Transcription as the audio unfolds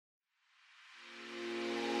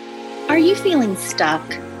Are you feeling stuck?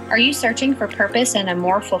 Are you searching for purpose and a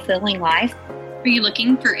more fulfilling life? Are you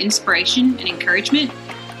looking for inspiration and encouragement?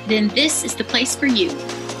 Then this is the place for you.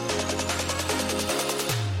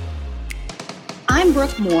 I'm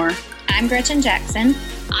Brooke Moore. I'm Gretchen Jackson.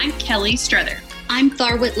 I'm Kelly Struther. I'm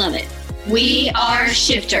Tharwit Lovett. We are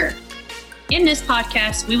Shifter. In this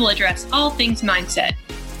podcast, we will address all things mindset.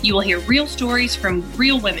 You will hear real stories from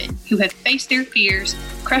real women who have faced their fears,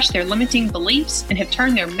 crushed their limiting beliefs, and have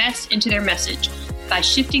turned their mess into their message by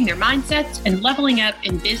shifting their mindsets and leveling up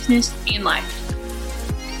in business and life.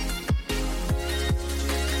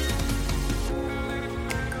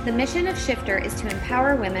 The mission of Shifter is to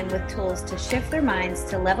empower women with tools to shift their minds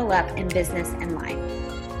to level up in business and life.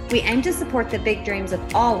 We aim to support the big dreams of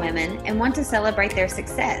all women and want to celebrate their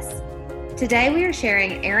success. Today we are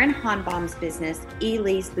sharing Erin Honbaum's business,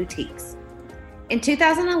 Elee's Boutiques. In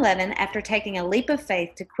 2011, after taking a leap of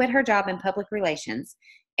faith to quit her job in public relations,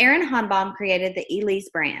 Erin Honbaum created the Elee's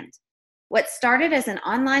brand. What started as an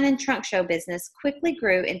online and trunk show business quickly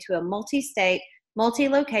grew into a multi-state,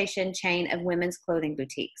 multi-location chain of women's clothing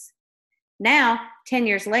boutiques. Now, 10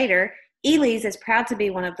 years later, Elee's is proud to be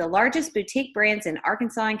one of the largest boutique brands in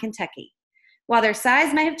Arkansas and Kentucky. While their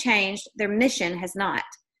size may have changed, their mission has not,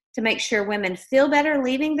 to make sure women feel better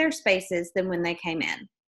leaving their spaces than when they came in.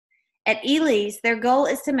 At Elee's, their goal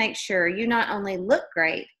is to make sure you not only look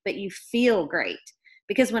great, but you feel great.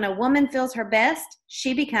 Because when a woman feels her best,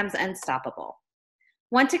 she becomes unstoppable.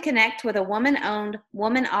 Want to connect with a woman-owned,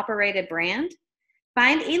 woman-operated brand?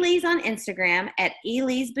 Find Elee's on Instagram at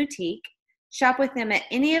Elee's Boutique, shop with them at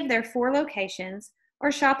any of their 4 locations,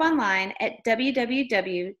 or shop online at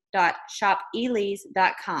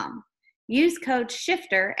www.shopelees.com. Use code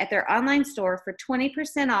SHIFTER at their online store for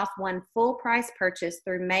 20% off one full price purchase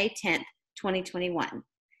through May 10th, 2021.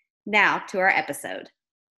 Now to our episode.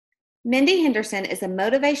 Mindy Henderson is a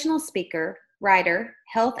motivational speaker, writer,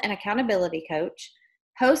 health and accountability coach,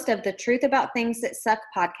 host of the Truth About Things That Suck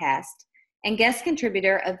podcast, and guest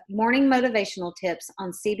contributor of Morning Motivational Tips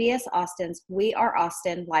on CBS Austin's We Are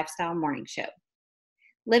Austin Lifestyle Morning Show.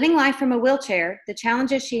 Living life from a wheelchair, the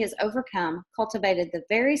challenges she has overcome cultivated the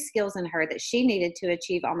very skills in her that she needed to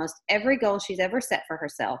achieve almost every goal she's ever set for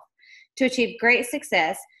herself, to achieve great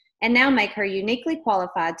success, and now make her uniquely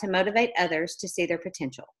qualified to motivate others to see their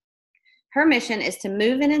potential. Her mission is to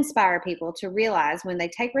move and inspire people to realize when they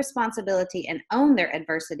take responsibility and own their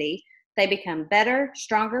adversity, they become better,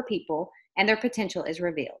 stronger people, and their potential is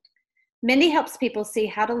revealed. Mindy helps people see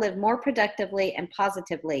how to live more productively and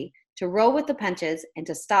positively, to roll with the punches, and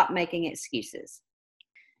to stop making excuses.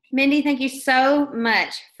 Mindy, thank you so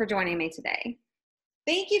much for joining me today.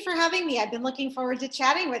 Thank you for having me. I've been looking forward to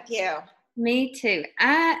chatting with you. Me too.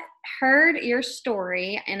 I heard your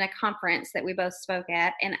story in a conference that we both spoke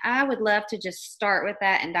at, and I would love to just start with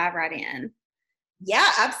that and dive right in.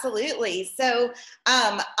 Yeah, absolutely. So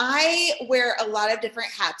I wear a lot of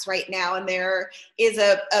different hats right now, and there is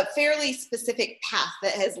a fairly specific path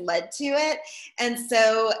that has led to it. And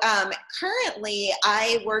so currently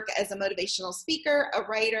I work as a motivational speaker, a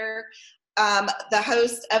writer, the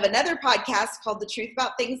host of another podcast called The Truth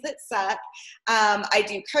About Things That Suck. I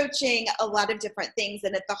do coaching, a lot of different things.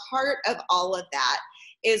 And at the heart of all of that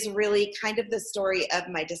is really kind of the story of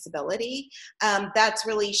my disability. That's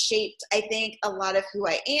really shaped, I think, a lot of who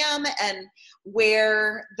I am and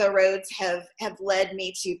where the roads have led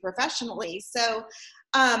me to professionally. So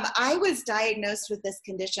I was diagnosed with this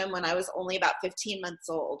condition when I was only about 15 months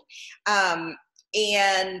old.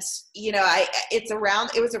 And, you know,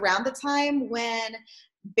 it was around the time when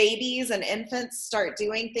babies and infants start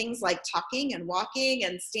doing things like talking and walking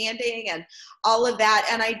and standing and all of that.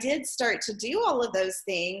 And I did start to do all of those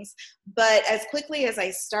things, but as quickly as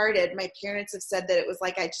I started, my parents have said that it was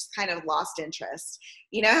like I just kind of lost interest.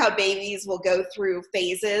 You know how babies will go through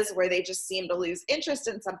phases where they just seem to lose interest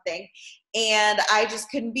in something. And I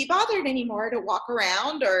just couldn't be bothered anymore to walk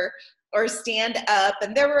around or stand up.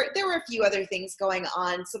 And there were a few other things going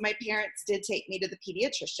on. So my parents did take me to the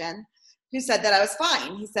pediatrician, who said that I was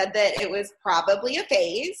fine. He said that it was probably a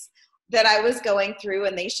phase that I was going through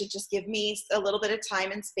and they should just give me a little bit of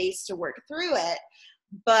time and space to work through it.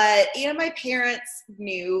 But, you know, my parents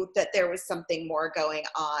knew that there was something more going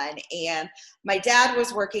on, and my dad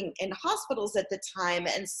was working in hospitals at the time.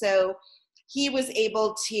 And so he was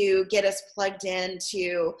able to get us plugged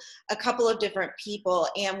into a couple of different people,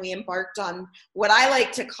 and we embarked on what I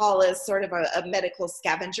like to call as sort of a medical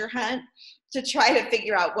scavenger hunt to try to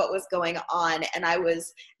figure out what was going on. And I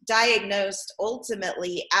was diagnosed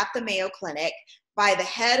ultimately at the Mayo Clinic by the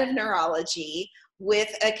head of neurology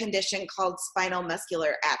with a condition called spinal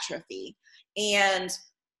muscular atrophy. And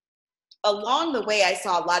along the way, I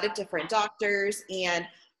saw a lot of different doctors, and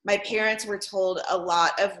my parents were told a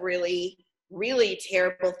lot of really, really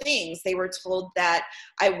terrible things. They were told that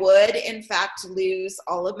I would, in fact, lose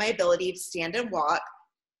all of my ability to stand and walk,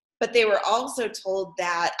 but they were also told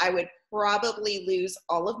that I would probably lose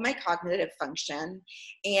all of my cognitive function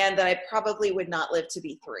and that I probably would not live to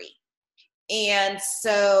be 3. And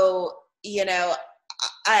so, you know,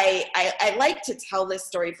 I like to tell this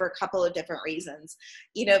story for a couple of different reasons.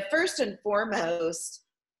 You know, first and foremost,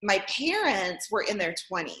 my parents were in their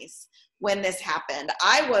 20s when this happened.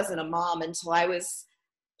 I wasn't a mom until I was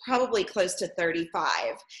probably close to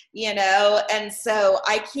 35, you know, and so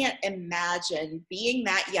I can't imagine being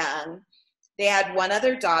that young. They had one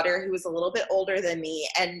other daughter who was a little bit older than me,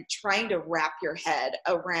 and trying to wrap your head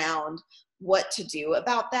around what to do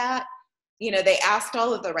about that. You know, they asked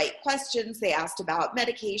all of the right questions. They asked about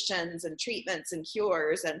medications and treatments and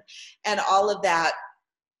cures and all of that.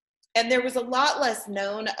 And there was a lot less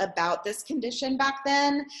known about this condition back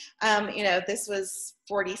then. You know, this was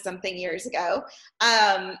 40 something years ago.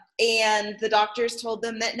 And the doctors told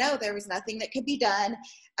them that no, there was nothing that could be done.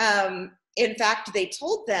 In fact, they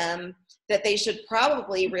told them that they should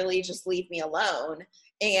probably really just leave me alone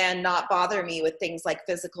and not bother me with things like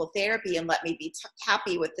physical therapy and let me be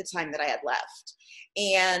happy with the time that I had left.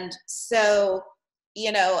 And so,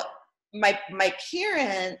 you know, my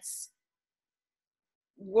parents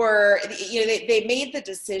were, you know, they made the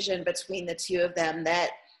decision between the two of them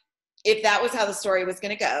that if that was how the story was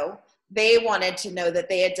going to go, they wanted to know that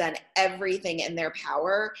they had done everything in their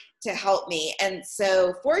power to help me. And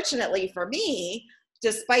so fortunately for me,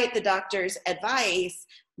 despite the doctor's advice,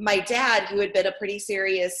 my dad, who had been a pretty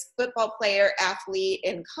serious football player, athlete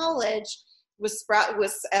in college, was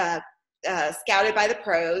scouted by the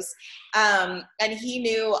pros, and he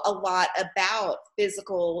knew a lot about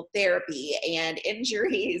physical therapy and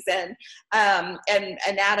injuries and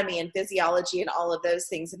anatomy and physiology and all of those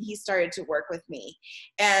things. And he started to work with me.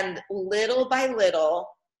 And little by little,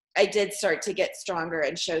 I did start to get stronger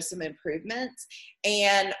and show some improvements.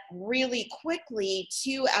 And really quickly,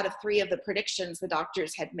 2 out of 3 of the predictions the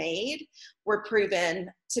doctors had made were proven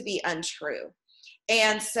to be untrue.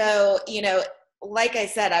 And so, you know, like I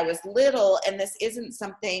said, I was little, and this isn't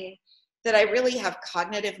something that I really have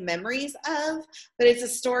cognitive memories of, but it's a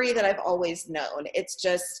story that I've always known. It's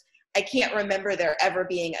just, I can't remember there ever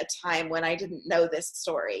being a time when I didn't know this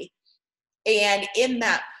story. And in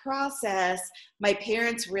that process, my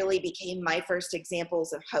parents really became my first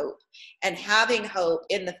examples of hope, and having hope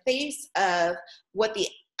in the face of what the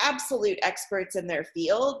absolute experts in their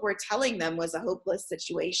field were telling them was a hopeless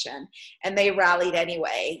situation. And they rallied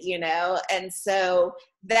anyway, you know? And so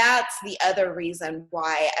that's the other reason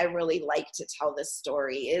why I really like to tell this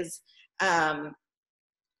story is,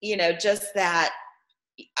 you know, just that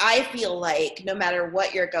I feel like no matter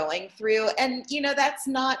what you're going through, and, you know, that's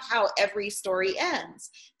not how every story ends.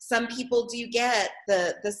 Some people do get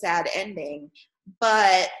the sad ending,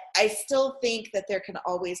 but I still think that there can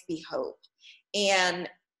always be hope. And,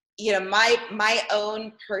 you know, my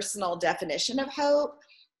own personal definition of hope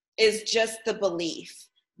is just the belief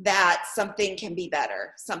that something can be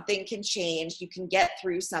better, something can change, you can get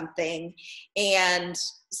through something. And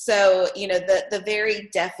so, you know, the very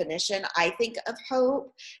definition, I think, of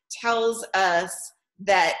hope tells us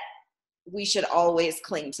that we should always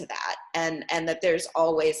cling to that, and that there's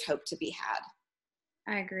always hope to be had.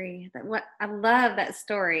 I agree. I love that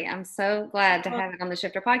story. I'm so glad to have it on the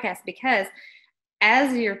Shifter podcast, because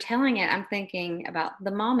as you're telling it, I'm thinking about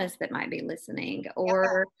the mamas that might be listening,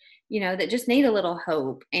 or, you know, that just need a little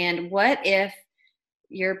hope. And what if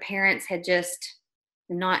your parents had just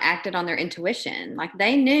not acted on their intuition? Like,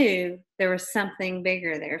 they knew there was something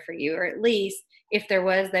bigger there for you, or at least if there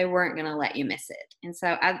was, they weren't going to let you miss it. And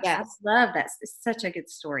so I love that. It's such a good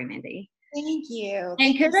story, Mindy. Thank you.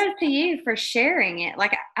 And kudos to you for sharing it.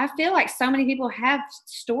 Like, I feel like so many people have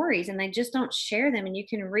stories and they just don't share them, and you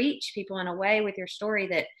can reach people in a way with your story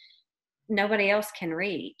that nobody else can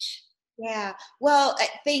reach. Yeah. Well,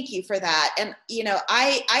 thank you for that. And, you know,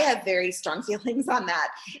 I have very strong feelings on that.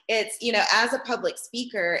 It's, you know, as a public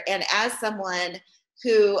speaker and as someone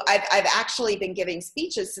who I've actually been giving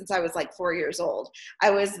speeches since I was like 4 years old. I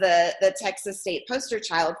was the Texas State poster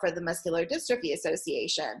child for the Muscular Dystrophy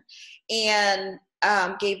Association, and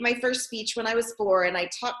gave my first speech when I was 4. And I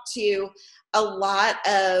talked to a lot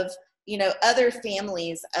of, you know, other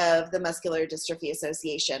families of the Muscular Dystrophy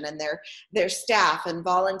Association and their staff and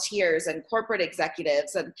volunteers and corporate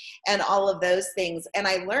executives and all of those things. And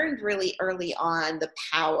I learned really early on the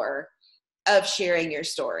power of sharing your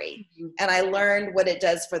story. And I learned what it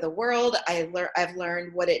does for the world. I've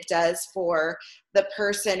learned what it does for the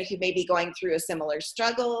person who may be going through a similar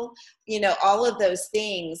struggle, all of those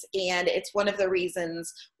things. And it's one of the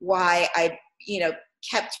reasons why I,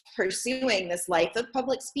 kept pursuing this life of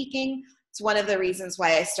public speaking. It's one of the reasons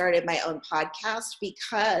why I started my own podcast,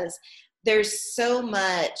 because there's so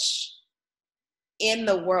much in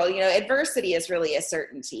the world. Adversity is really a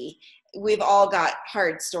certainty. We've all got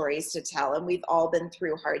hard stories to tell, and we've all been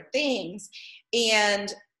through hard things.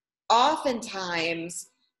 And oftentimes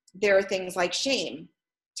there are things like shame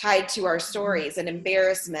tied to our stories, and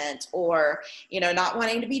embarrassment, or, not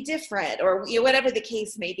wanting to be different, or whatever the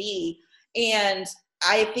case may be. And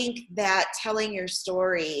I think that telling your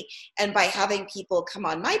story, and by having people come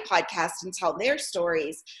on my podcast and tell their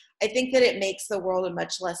stories, I think that it makes the world a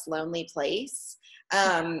much less lonely place.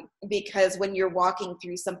 Because when you're walking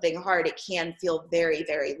through something hard, it can feel very,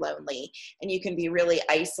 very lonely, and you can be really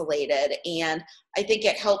isolated. And I think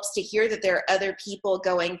it helps to hear that there are other people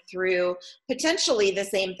going through potentially the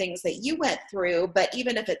same things that you went through, but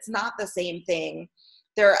even if it's not the same thing,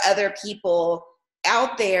 there are other people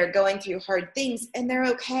out there going through hard things, and they're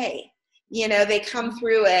okay. They come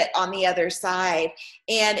through it on the other side.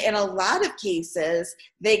 And in a lot of cases,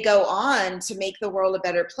 they go on to make the world a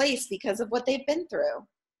better place because of what they've been through.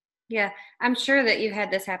 Yeah, I'm sure that you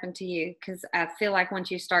had this happen to you, because I feel like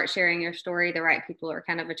once you start sharing your story, the right people are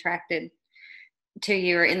kind of attracted to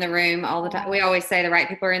you, or in the room all the time. We always say the right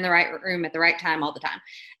people are in the right room at the right time all the time.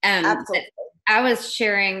 Absolutely. I was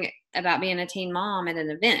sharing about being a teen mom at an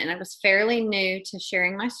event, and I was fairly new to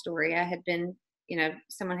sharing my story. I had been,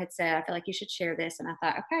 someone had said, I feel like you should share this. And I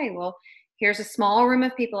thought, okay, well, here's a small room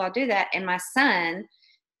of people. I'll do that. And my son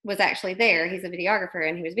was actually there. He's a videographer,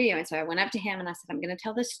 and he was videoing. So I went up to him and I said, I'm going to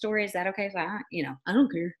tell this story. Is that okay? So I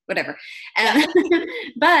don't care, whatever.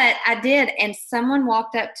 But I did. And someone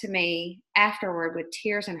walked up to me afterward with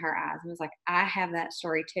tears in her eyes and was like, I have that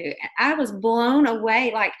story too. And I was blown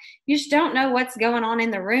away. Like, you just don't know what's going on in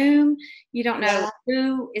the room. You don't know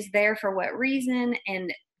who is there for what reason.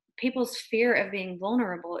 And people's fear of being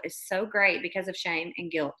vulnerable is so great because of shame and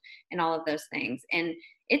guilt and all of those things. And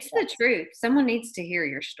it's the truth. Someone needs to hear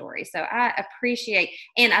your story. So I appreciate,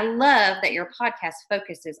 and I love that your podcast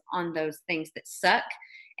focuses on those things that suck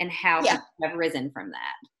and how people have risen from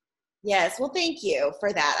that. Yes. Well, thank you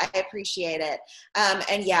for that. I appreciate it.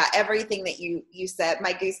 And yeah, everything that you said,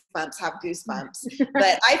 my goosebumps have goosebumps,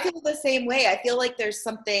 but I feel the same way. I feel like there's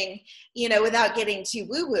something, without getting too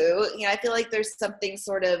woo-woo, I feel like there's something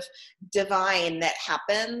sort of divine that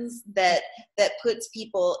happens that puts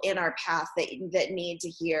people in our path that need to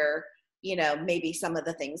hear, maybe some of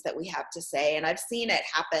the things that we have to say. And I've seen it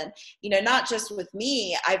happen, not just with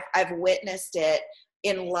me, I've witnessed it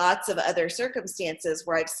in lots of other circumstances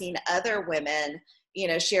where I've seen other women,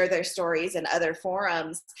 share their stories in other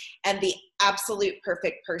forums, and the absolute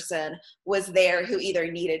perfect person was there who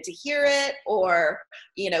either needed to hear it or,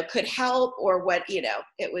 could help, or what,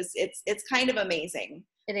 it's kind of amazing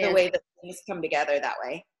the way that things come together that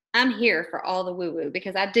way. I'm here for all the woo-woo,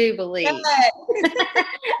 because I do believe,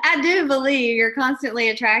 I do believe you're constantly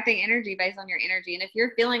attracting energy based on your energy. And if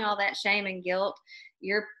you're feeling all that shame and guilt,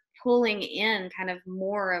 you're pulling in kind of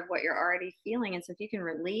more of what you're already feeling. And so if you can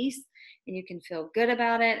release and you can feel good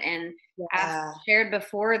about it. And I've shared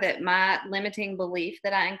before that my limiting belief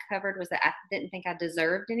that I uncovered was that I didn't think I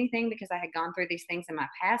deserved anything because I had gone through these things in my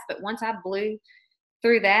past. But once I blew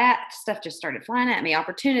through that, stuff just started flying at me,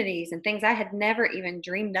 opportunities and things I had never even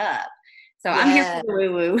dreamed up. So I'm here for the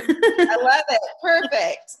woo-woo. I love it.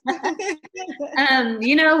 Perfect.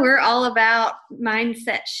 We're all about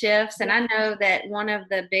mindset shifts. And I know that one of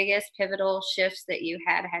the biggest pivotal shifts that you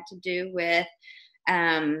had to do with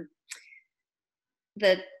the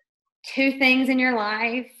two things in your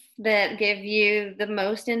life that give you the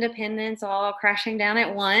most independence all crashing down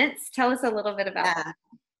at once. Tell us a little bit about that.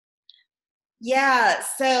 Yeah.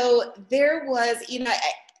 So there was,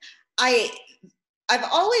 I've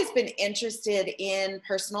always been interested in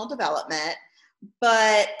personal development,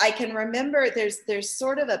 but I can remember there's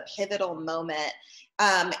sort of a pivotal moment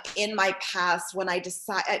in my past when I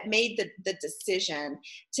made the decision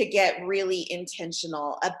to get really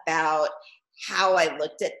intentional about how I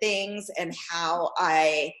looked at things and how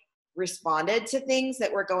I responded to things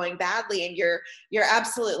that were going badly. And you're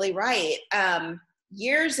absolutely right.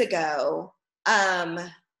 Years ago, it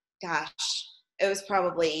was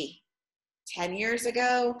probably 10 years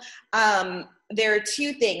ago. There are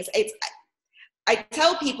two things. I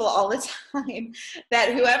tell people all the time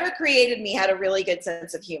that whoever created me had a really good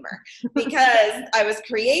sense of humor, because I was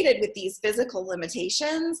created with these physical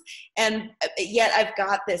limitations, and yet I've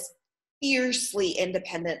got this fiercely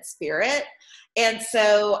independent spirit. And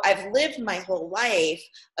so I've lived my whole life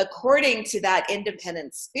according to that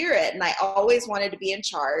independent spirit. And I always wanted to be in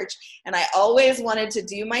charge, and I always wanted to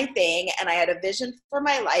do my thing. And I had a vision for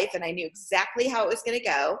my life, and I knew exactly how it was going to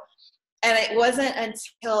go. And it wasn't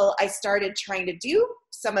until I started trying to do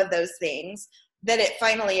some of those things that it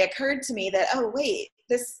finally occurred to me that, oh, wait,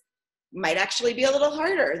 this might actually be a little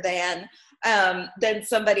harder than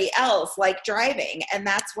somebody else, like driving. And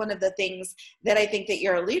that's one of the things that I think that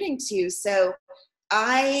you're alluding to. So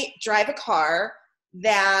I drive a car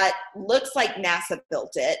that looks like NASA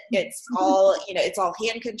built it. It's all, it's all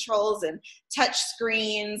hand controls and touch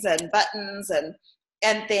screens and buttons and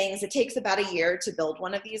things. It takes about a year to build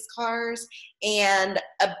one of these cars, and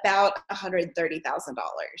about $130,000.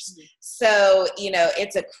 So,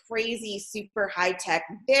 it's a crazy, super high tech,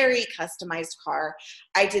 very customized car.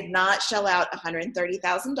 I did not shell out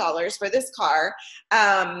 $130,000 for this car.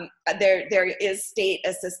 There is state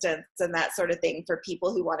assistance and that sort of thing for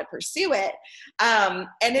people who want to pursue it.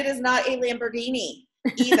 And it is not a Lamborghini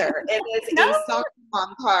either. It is a soccer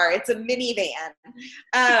mom car. It's a minivan.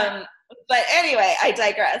 But anyway, I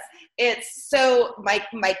digress. It's so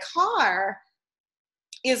my car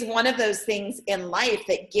is one of those things in life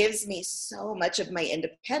that gives me so much of my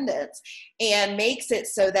independence and makes it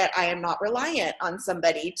so that I am not reliant on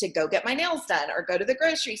somebody to go get my nails done or go to the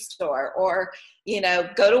grocery store or,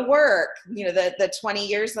 go to work. The 20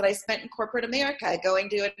 years that I spent in corporate America going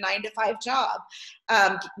to a 9-to-5 job,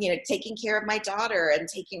 taking care of my daughter and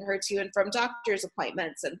taking her to and from doctor's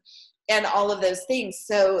appointments and all of those things.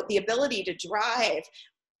 So the ability to drive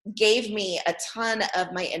gave me a ton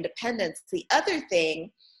of my independence. The other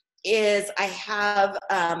thing is I have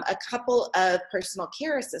a couple of personal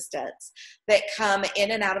care assistants that come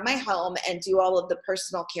in and out of my home and do all of the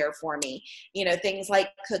personal care for me. Things like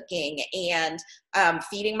cooking and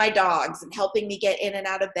feeding my dogs and helping me get in and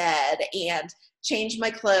out of bed and change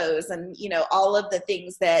my clothes and, all of the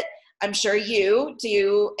things that I'm sure you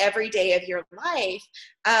do every day of your life.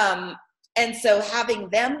 And so having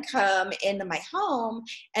them come into my home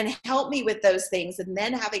and help me with those things, and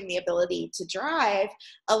then having the ability to drive,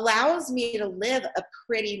 allows me to live a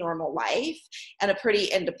pretty normal life and a pretty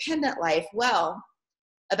independent life. Well,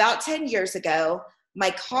 about 10 years ago,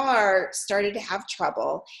 my car started to have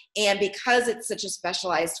trouble. And because it's such a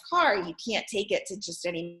specialized car, you can't take it to just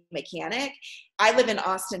any mechanic. I live in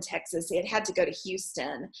Austin, Texas. It had to go to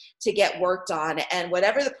Houston to get worked on. And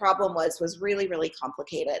whatever the problem was really, really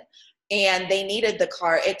complicated. And they needed the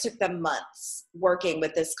car. It took them months working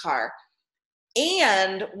with this car.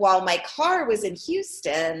 And while my car was in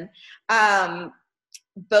Houston, I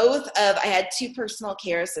had 2 personal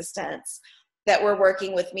care assistants that were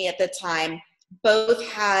working with me at the time. Both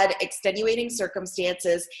had extenuating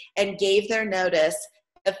circumstances and gave their notice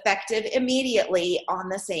effective immediately on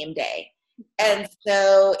the same day. And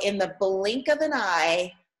so in the blink of an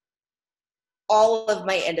eye, all of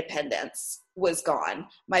my independence was gone.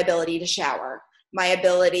 My ability to shower, my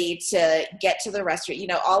ability to get to the restroom,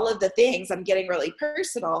 all of the things. I'm getting really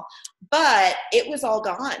personal, but it was all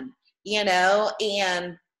gone,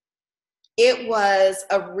 and it was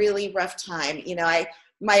a really rough time.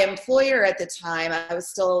 My employer at the time, I was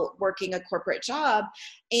still working a corporate job,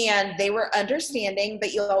 and they were understanding,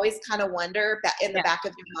 but you always kind of wonder in the back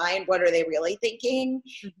of your mind, what are they really thinking?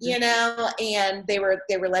 And they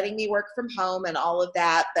were letting me work from home and all of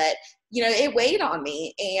that, but it weighed on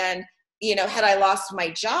me. And, had I lost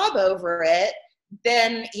my job over it,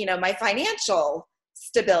 then, my financial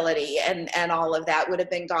stability and all of that would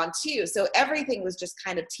have been gone too. So everything was just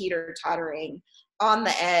kind of teeter-tottering on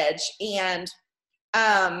the edge.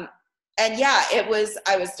 I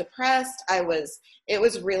was depressed. It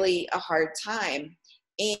was really a hard time.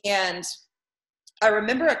 And I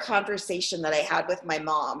remember a conversation that I had with my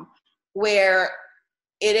mom where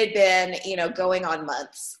it had been, going on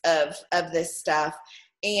months of this stuff.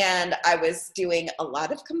 And I was doing a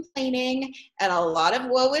lot of complaining and a lot of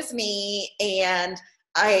woe is me. And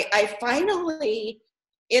I finally,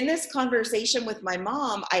 in this conversation with my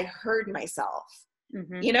mom, I heard myself.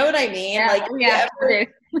 Mm-hmm. You know what I mean?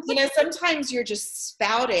 Sometimes you're just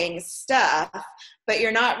spouting stuff, but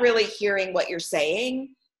you're not really hearing what you're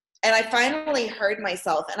saying. And I finally heard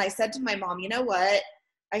myself, and I said to my mom, you know what?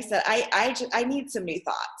 I said, I need some new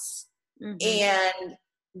thoughts. Mm-hmm. And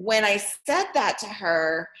when I said that to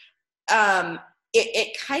her,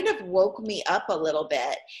 it kind of woke me up a little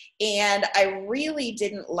bit. And I really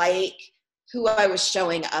didn't like who I was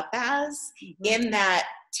showing up as in that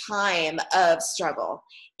time of struggle.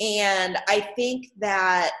 And I think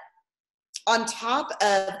that on top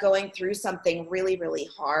of going through something really, really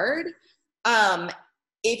hard,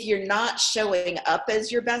 if you're not showing up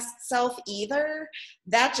as your best self either,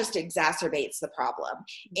 that just exacerbates the problem.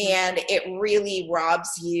 And it really robs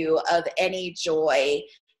you of any joy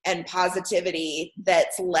and positivity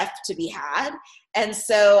that's left to be had. And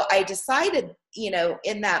so I decided,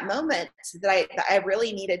 in that moment that I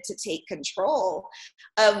really needed to take control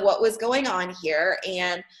of what was going on here.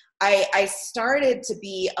 And I started to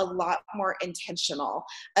be a lot more intentional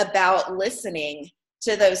about listening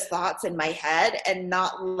to those thoughts in my head and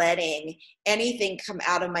not letting anything come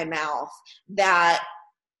out of my mouth that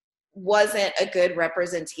wasn't a good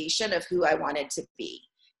representation of who I wanted to be.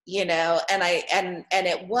 And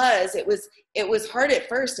it was hard at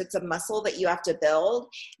first. It's a muscle that you have to build,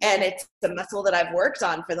 and it's a muscle that I've worked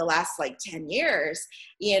on for the last 10 years,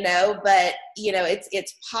 but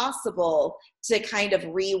it's possible to kind of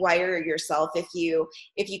rewire yourself if you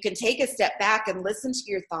can take a step back and listen to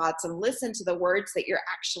your thoughts and listen to the words that you're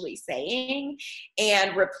actually saying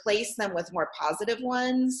and replace them with more positive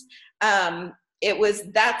ones.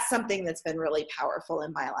 That's something that's been really powerful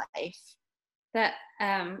in my life. That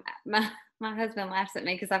my husband laughs at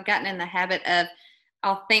me because I've gotten in the habit of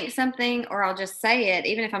I'll think something or I'll just say it,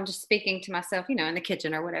 even if I'm just speaking to myself, in the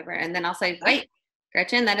kitchen or whatever. And then I'll say, wait,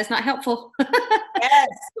 Gretchen, that is not helpful. Yes.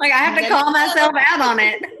 I have to call myself out on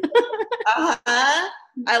it.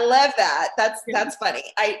 I love that. That's funny.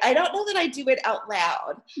 I don't know that I do it out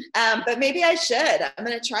loud, but maybe I should. I'm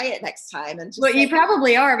going to try it next time. And well, you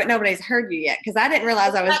probably are, but nobody's heard you yet because I didn't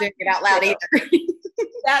realize I was doing it out loud either.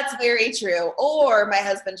 That's very true. Or my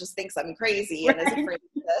husband just thinks I'm crazy and is afraid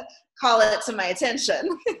to call it to my attention.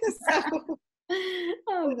 So.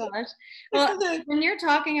 Oh gosh. Well, when you're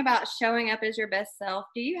talking about showing up as your best self,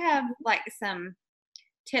 do you have some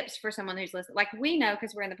tips for someone who's listening? We know,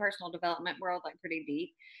 because we're in the personal development world, pretty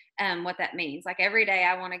deep, what that means. Every day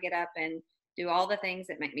I want to get up and do all the things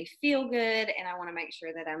that make me feel good, and I want to make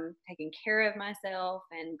sure that I'm taking care of myself,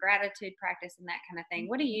 and gratitude practice and that kind of thing.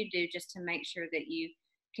 What do you do just to make sure that you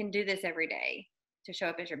can do this every day to show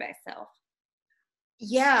up as your best self?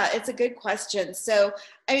 Yeah, it's a good question. So,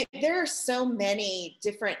 there are so many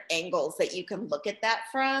different angles that you can look at that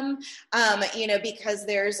from, because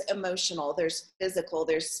there's emotional, there's physical,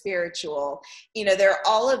 there's spiritual, there are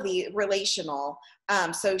all of the relational,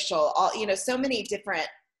 social, so many different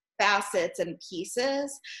facets and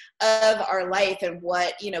pieces of our life and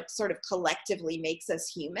what, sort of collectively makes us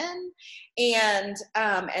human and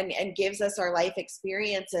gives us our life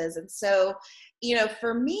experiences. And so,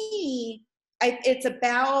 for me, it's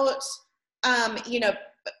about,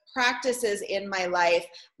 practices in my life,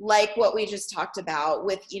 like what we just talked about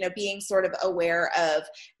with, being sort of aware of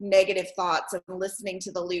negative thoughts and listening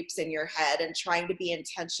to the loops in your head and trying to be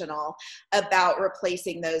intentional about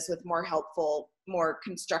replacing those with more helpful, more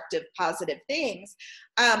constructive, positive things.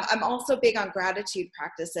 I'm also big on gratitude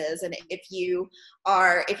practices. And if you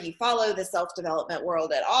follow the self-development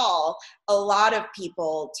world at all, a lot of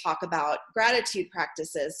people talk about gratitude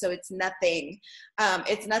practices. So it's nothing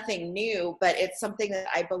new, but it's something that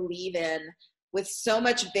I believe in with so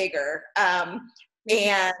much vigor. Do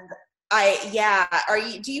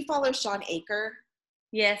you follow Shawn Achor?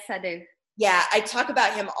 Yes, I do. Yeah, I talk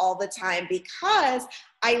about him all the time because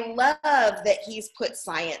I love that he's put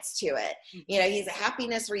science to it. He's a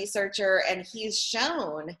happiness researcher, and he's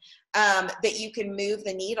shown that you can move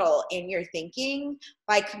the needle in your thinking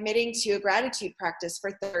by committing to a gratitude practice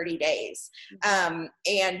for 30 days. And,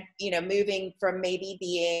 moving from maybe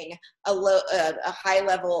being a high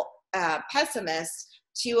level pessimist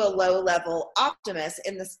to a low level optimist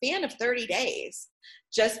in the span of 30 days.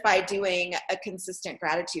 Just by doing a consistent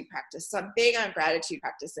gratitude practice. So I'm big on gratitude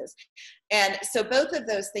practices. And so both of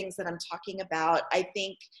those things that I'm talking about, I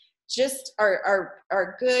think just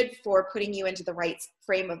are good for putting you into the right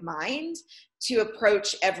frame of mind to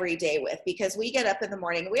approach every day with, because we get up in the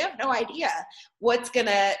morning and we have no idea what's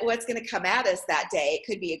gonna come at us that day. It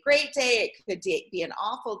could be a great day, it could be an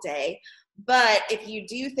awful day. But if you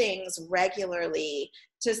do things regularly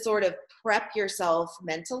to sort of prep yourself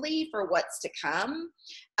mentally for what's to come,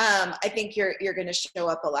 I think you're going to show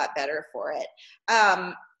up a lot better for it.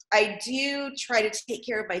 I do try to take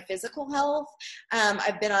care of my physical health.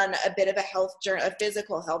 I've been on a bit of a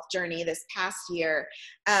physical health journey this past year,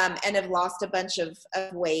 and have lost a bunch of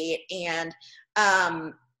weight, and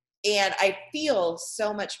I feel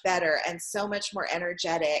so much better and so much more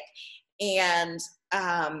energetic. And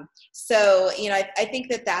so, I think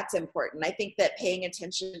that that's important. I think that paying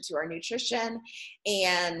attention to our nutrition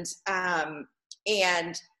and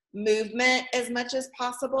movement as much as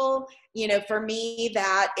possible, for me,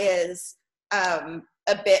 that is a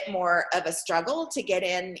bit more of a struggle to get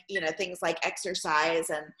in, things like exercise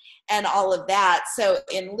and all of that. So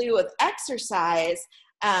in lieu of exercise,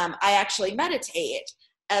 I actually meditate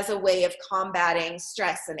as a way of combating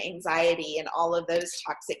stress and anxiety and all of those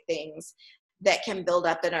toxic things that can build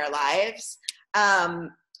up in our lives.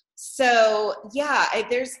 So yeah,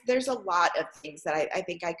 there's a lot of things that I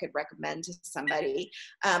think I could recommend to somebody,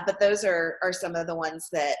 but those are some of the ones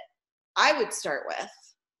that I would start with.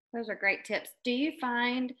 Those are great tips. Do you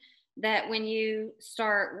find that when you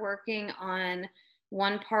start working on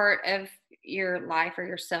one part of your life or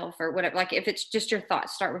yourself or whatever, like if it's just your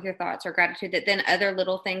thoughts, start with your thoughts or gratitude, that then other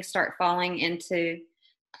little things start falling into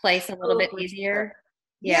place a little bit easier?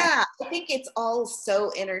 Yeah, I think it's all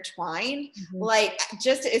so intertwined. Mm-hmm. Like,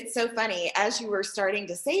 it's so funny. As you were starting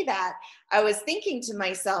to say that, I was thinking to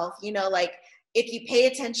myself, like, if you pay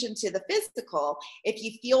attention to the physical, if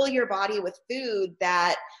you fuel your body with food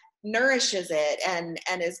that nourishes it and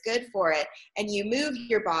is good for it, and you move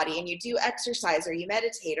your body and you do exercise or you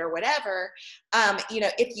meditate or whatever,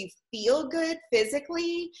 if you feel good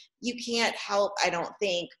physically, you can't help, I don't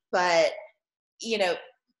think, but,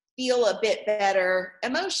 feel a bit better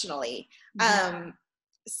emotionally. Mm-hmm.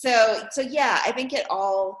 So yeah, I think it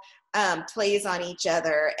all plays on each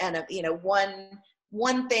other, and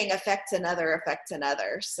one thing affects another.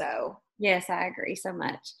 So Yes, I agree so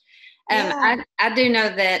much. Yeah. I do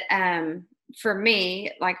know that for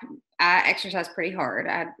me, like I exercise pretty hard.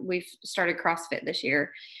 We've started CrossFit this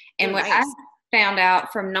year, and what nice. I found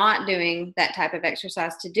out from not doing that type of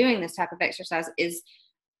exercise to doing this type of exercise is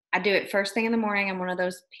I do it first thing in the morning. I'm one of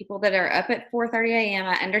those people that are up at 4:30 a.m.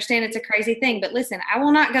 I understand it's a crazy thing, but listen, I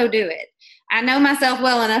will not go do it. I know myself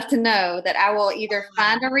well enough to know that I will either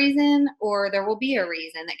find a reason or there will be a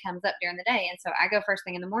reason that comes up during the day. And so I go first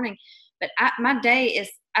thing in the morning. But my day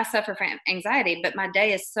is, I suffer from anxiety, but my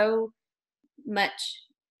day is so much,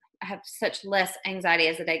 I have such less anxiety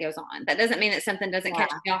as the day goes on. That doesn't mean that something doesn't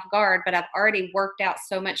catch me off guard, but I've already worked out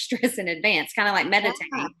so much stress in advance, kind of like meditating.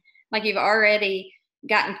 Yeah. Like you've already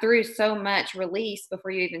gotten through so much release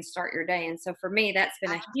before you even start your day. And so for me, that's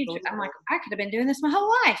been a huge, I'm like, I could have been doing this my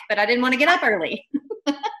whole life, but I didn't want to get up early.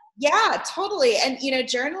 Yeah, totally. And,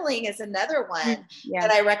 journaling is another one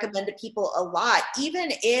that I recommend to people a lot, even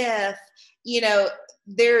if,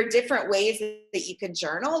 there are different ways that you can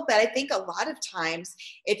journal. But I think a lot of times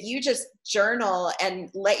if you just journal and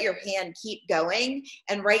let your hand keep going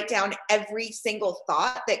and write down every single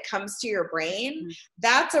thought that comes to your brain,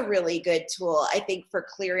 that's a really good tool, I think, for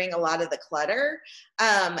clearing a lot of the clutter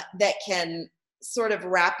that can sort of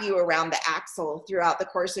wrap you around the axle throughout the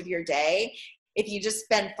course of your day. If you just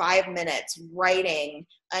spend 5 minutes writing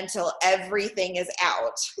until everything is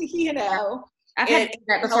out, I've had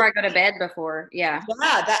that before I go to bed before. Yeah.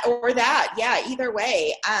 Yeah, either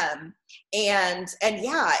way. And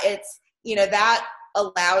yeah, it's, that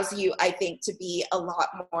allows you, I think, to be a lot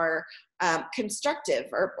more constructive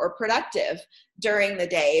or productive during the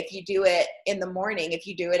day. If you do it in the morning, if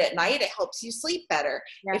you do it at night, it helps you sleep better.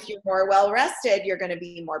 Yeah. If you're more well rested, you're going to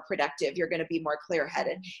be more productive. You're going to be more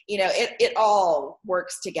clear-headed. It all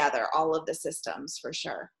works together, all of the systems, for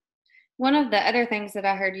sure. One of the other things that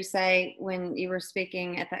I heard you say when you were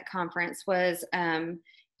speaking at that conference was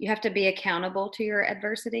you have to be accountable to your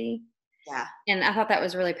adversity. Yeah. And I thought that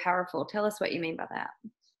was really powerful. Tell us what you mean by that.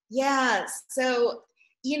 Yeah. So,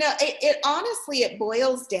 it honestly, it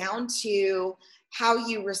boils down to how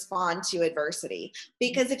you respond to adversity.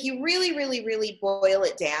 Because if you really, really, really boil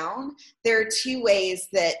it down, there are two ways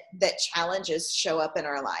that challenges show up in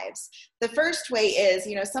our lives. The first way is,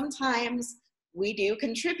 sometimes we do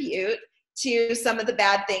contribute to some of the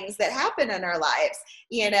bad things that happen in our lives,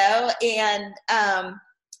 and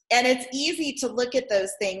it's easy to look at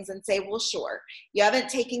those things and say, well, sure, you haven't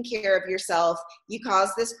taken care of yourself. You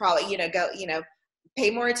caused this problem, pay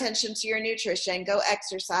more attention to your nutrition, go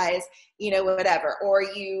exercise, whatever. Or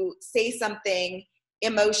you say something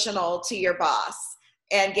emotional to your boss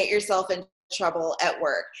and get yourself in trouble at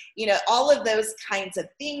work. All of those kinds of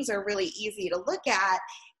things are really easy to look at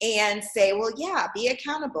and say, well, yeah, be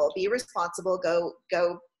accountable, be responsible,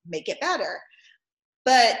 go make it better.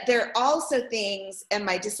 But there are also things, and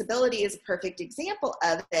my disability is a perfect example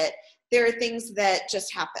of it, there are things that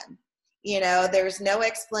just happen. There's no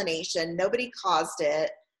explanation. Nobody caused it.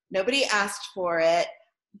 Nobody asked for it.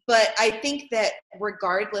 But I think that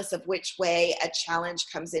regardless of which way a challenge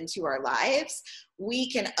comes into our lives, we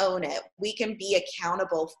can own it. We can be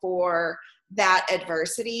accountable for that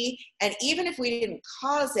adversity. And even if we didn't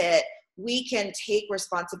cause it, we can take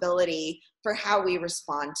responsibility for how we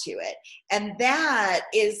respond to it. And that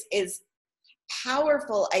is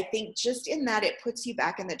powerful, I think, just in that it puts you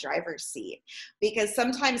back in the driver's seat, because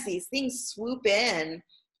sometimes these things swoop in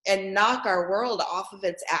and knock our world off of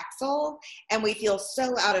its axle, and we feel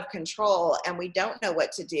so out of control and we don't know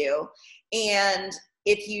what to do. And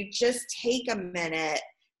if you just take a minute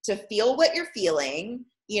to feel what you're feeling,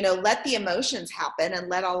 let the emotions happen and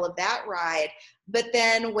let all of that ride, but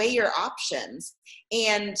then weigh your options.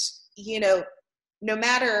 And, no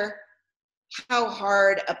matter how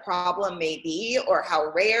hard a problem may be or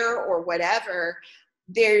how rare or whatever,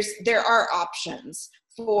 there are options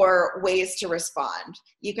for ways to respond.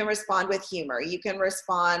 You can respond with humor. You can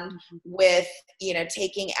respond with,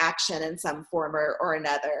 taking action in some form or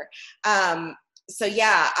another. So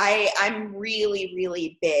yeah, I'm really,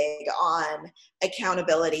 really big on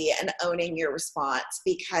accountability and owning your response,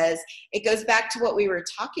 because it goes back to what we were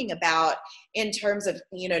talking about in terms of,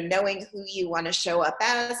 knowing who you want to show up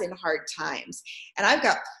as in hard times. And I've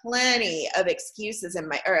got plenty of excuses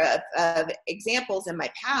of examples in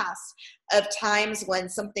my past of times when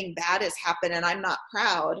something bad has happened and I'm not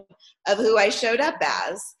proud of who I showed up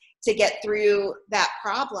as to get through that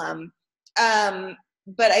problem.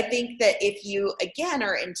 But I think that if you, again,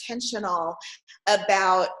 are intentional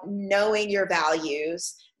about knowing your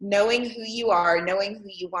values, knowing who you are, knowing who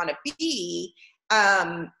you want to be,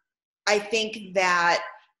 I think that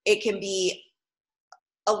it can be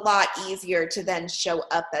a lot easier to then show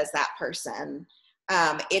up as that person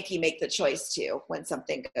if you make the choice to when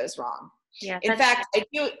something goes wrong. Yeah. In fact,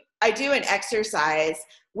 I do an exercise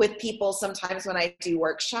with people sometimes when I do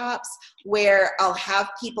workshops where I'll have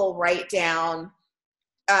people write down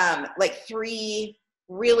like 3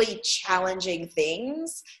 really challenging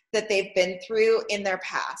things that they've been through in their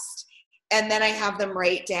past. And then I have them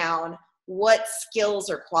write down what skills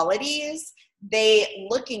or qualities they,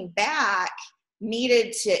 looking back,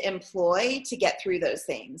 needed to employ to get through those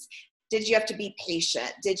things. Did you have to be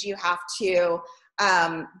patient? Did you have to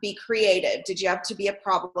be creative? Did you have to be a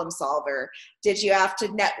problem solver? Did you have to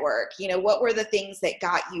network? What were the things that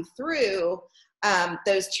got you through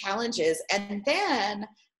those challenges? And then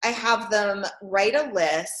I have them write a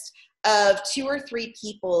list of 2 or 3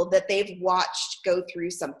 people that they've watched go through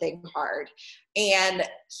something hard. And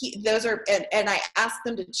and I ask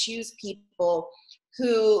them to choose people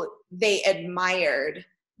who they admired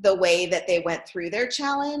the way that they went through their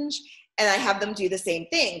challenge. And I have them do the same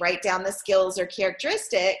thing, write down the skills or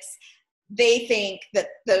characteristics they think that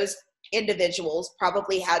those individuals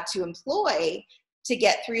probably had to employ to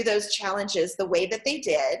get through those challenges the way that they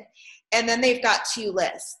did. And then they've got 2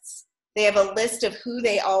 lists. They have a list of who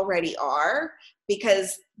they already are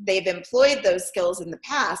because they've employed those skills in the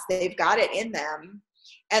past. They've got it in them.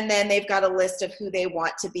 And then they've got a list of who they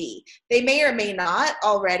want to be. They may or may not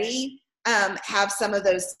already have some of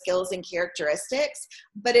those skills and characteristics,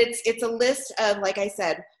 but it's a list of, like I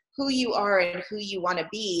said, who you are and who you want to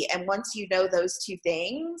be. And once you know those 2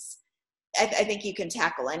 things, I think you can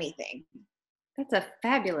tackle anything. That's a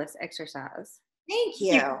fabulous exercise. Thank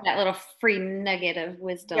you. That little free nugget of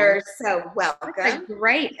wisdom. You're so welcome. That's a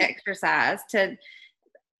great exercise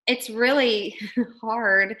it's really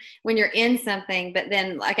hard when you're in something, but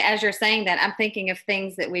then, like, as you're saying that, I'm thinking of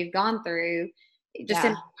things that we've gone through just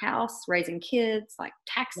in the house, raising kids, like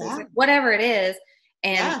taxes, whatever it is.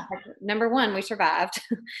 And number 1, we survived,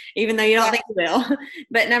 even though you don't think we will.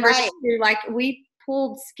 But number 2, like, we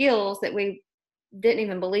pulled skills that we didn't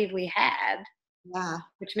even believe we had. Yeah.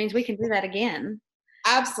 Which means we can do that again.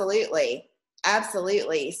 Absolutely.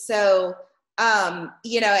 Absolutely. So, and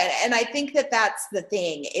I think that that's the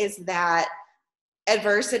thing, is that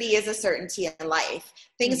adversity is a certainty in life.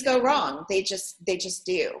 Things go wrong. They just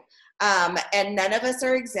do. And none of us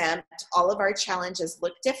are exempt. All of our challenges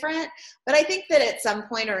look different, but I think that at some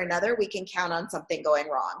point or another, we can count on something going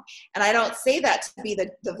wrong. And I don't say that to be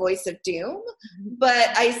the voice of doom,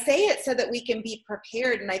 but I say it so that we can be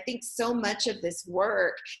prepared. And I think so much of this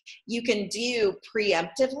work you can do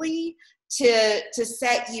preemptively to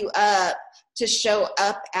set you up to show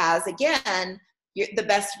up as, again, the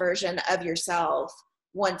best version of yourself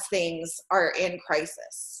once things are in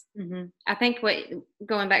crisis. Mm-hmm. I think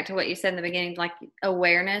going back to what you said in the beginning, like,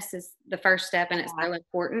 awareness is the first step, and it's so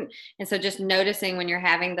important. And so just noticing when you're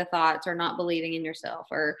having the thoughts or not believing in yourself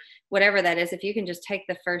or whatever that is, if you can just take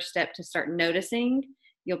the first step to start noticing,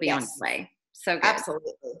 you'll be on your way. So good.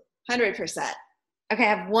 Absolutely. 100%. Okay.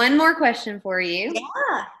 I have one more question for you.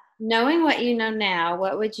 Yeah. Knowing what you know now,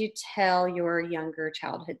 what would you tell your younger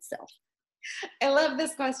childhood self? I love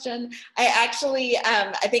this question. I actually,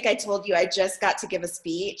 I think I told you I just got to give a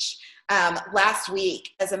speech last week,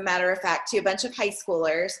 as a matter of fact, to a bunch of high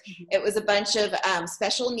schoolers. Mm-hmm. It was a bunch of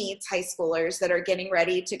special needs high schoolers that are getting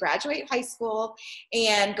ready to graduate high school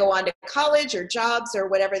and go on to college or jobs or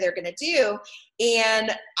whatever they're going to do.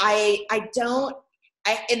 And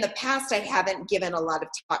in the past, I haven't given a lot of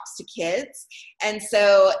talks to kids. And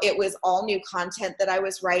so it was all new content that I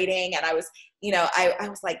was writing. And I was, I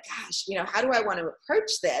was like, gosh, how do I want to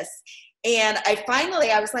approach this? And I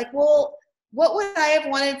was like, well, what would I have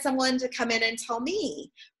wanted someone to come in and tell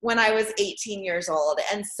me when I was 18 years old?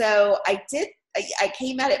 And so I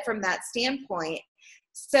came at it from that standpoint.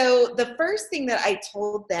 So the first thing that I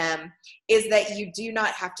told them is that you do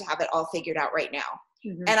not have to have it all figured out right now.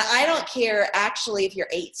 Mm-hmm. And I don't care actually if you're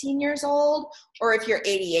 18 years old or if you're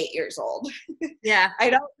 88 years old. Yeah. I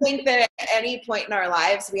don't think that at any point in our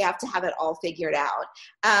lives we have to have it all figured out.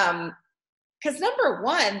 Because number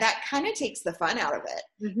one, that kind of takes the fun out of it.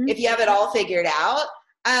 Mm-hmm. If you have it all figured out.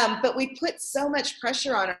 But we put so much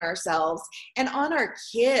pressure on ourselves and on our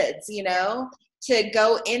kids, to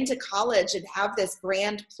go into college and have this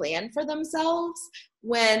grand plan for themselves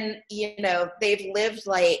when, they've lived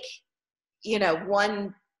like,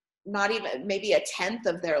 not even maybe a 10th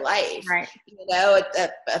of their life, right? A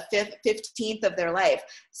 15th of their life.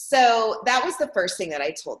 So that was the first thing that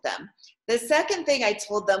I told them. The second thing I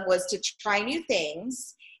told them was to try new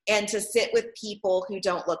things and to sit with people who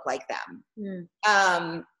don't look like them.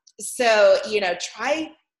 So,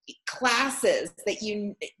 try classes that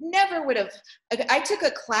you never would have. I took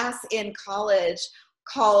a class in college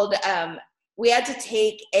called, we had to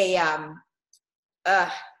take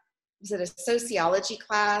was it a sociology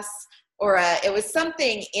class or it was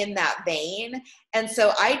something in that vein. And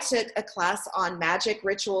so I took a class on magic,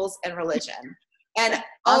 rituals, and religion. And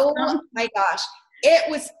oh my gosh, it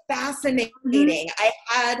was fascinating. Mm-hmm. I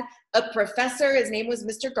had a professor, his name was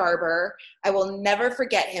Mr. Garber. I will never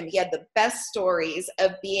forget him. He had the best stories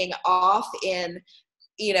of being off in,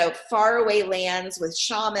 faraway lands with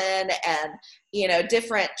shaman and,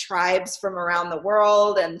 different tribes from around the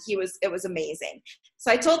world. And it was amazing.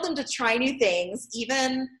 So I told them to try new things,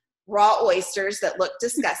 even raw oysters that look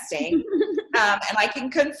disgusting. And I can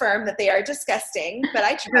confirm that they are disgusting, but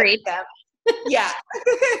I tried them. Yeah.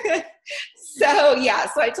 So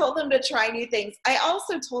I told them to try new things. I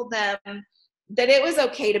also told them that it was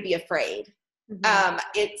okay to be afraid. Mm-hmm.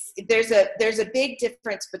 There's a big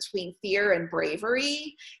difference between fear and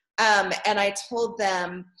bravery. And I told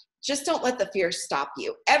them, just don't let the fear stop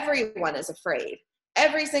you. Everyone is afraid.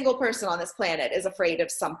 Every single person on this planet is afraid of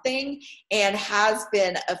something and has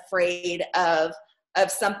been afraid of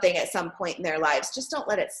something at some point in their lives. Just don't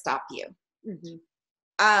let it stop you. Mm-hmm.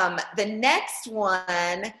 The next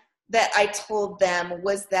one that I told them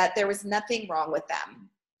was that there was nothing wrong with them,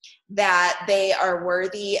 that they are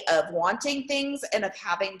worthy of wanting things and of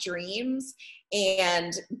having dreams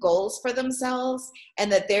and goals for themselves, and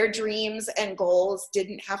that their dreams and goals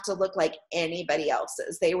didn't have to look like anybody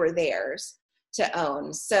else's. They were theirs to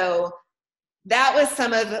own. So that was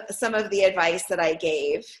some of the advice that I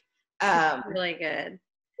gave. Really good.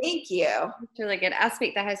 Thank you. It's really good. I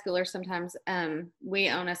speak to high schoolers sometimes. We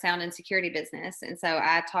own a sound and security business. And so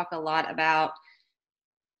I talk a lot about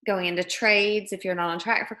going into trades if you're not on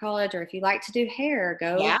track for college, or if you like to do hair,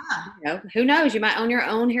 go. Yeah. Who knows? You might own your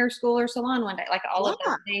own hair school or salon one day, like all of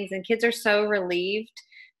those things. And kids are so relieved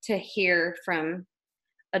to hear from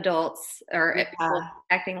adults or people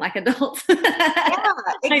acting like adults. Yeah,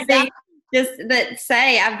 exactly. Just that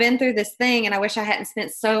say, I've been through this thing and I wish I hadn't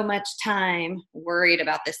spent so much time worried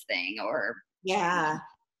about this thing. Yeah.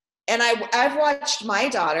 And I've watched my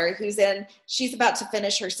daughter she's about to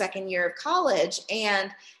finish her second year of college, and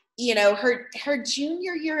her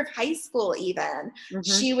junior year of high school even, mm-hmm.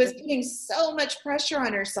 she was putting so much pressure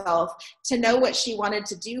on herself to know what she wanted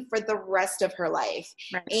to do for the rest of her life.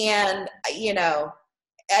 Right. And,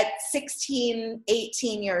 at 16,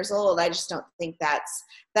 18 years old, I just don't think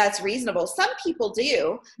that's reasonable. Some people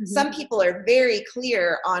do. Mm-hmm. Some people are very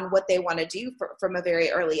clear on what they want to do from a very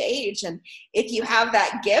early age. And if you have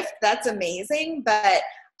that gift, that's amazing. But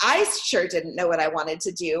I sure didn't know what I wanted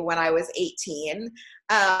to do when I was 18,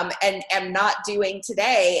 and am not doing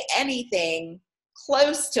today anything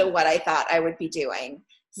close to what I thought I would be doing.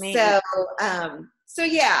 Maybe. So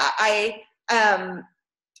yeah,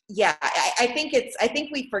 I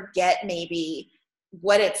think we forget maybe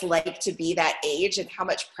what it's like to be that age and how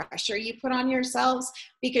much pressure you put on yourselves,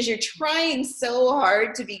 because you're trying so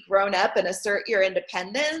hard to be grown up and assert your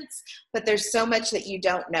independence, but there's so much that you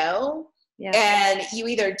don't know. Yeah. And you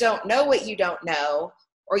either don't know what you don't know,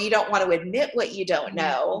 or you don't want to admit what you don't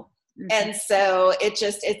know. And so it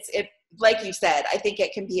like you said, I think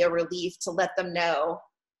it can be a relief to let them know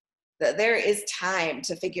that there is time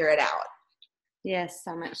to figure it out. Yes,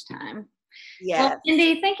 so much time. Yes. Well,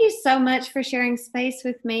 Mindy, thank you so much for sharing space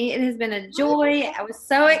with me. It has been a joy. I was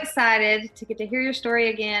so excited to get to hear your story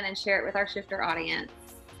again and share it with our Shifter audience.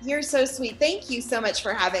 You're so sweet. Thank you so much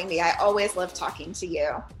for having me. I always love talking to you.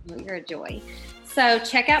 Well, you're a joy. So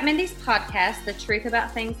check out Mindy's podcast, The Truth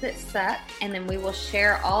About Things That Suck, and then we will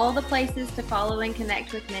share all the places to follow and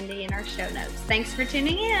connect with Mindy in our show notes. Thanks for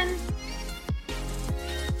tuning in.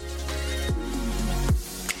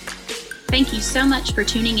 Thank you so much for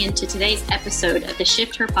tuning in to today's episode of the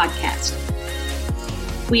Shift Her podcast.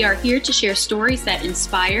 We are here to share stories that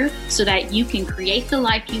inspire so that you can create the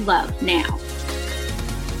life you love now.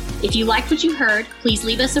 If you liked what you heard, please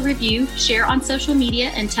leave us a review, share on social media,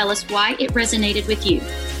 and tell us why it resonated with you.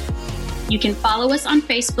 You can follow us on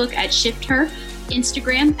Facebook at Shift Her,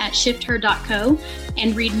 Instagram at shifther.co,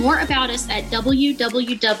 and read more about us at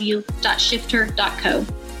www.shifther.co.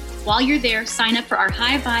 While you're there, sign up for our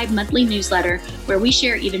High Vibe monthly newsletter, where we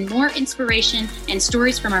share even more inspiration and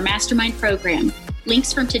stories from our mastermind program.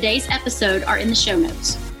 Links from today's episode are in the show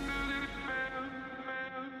notes.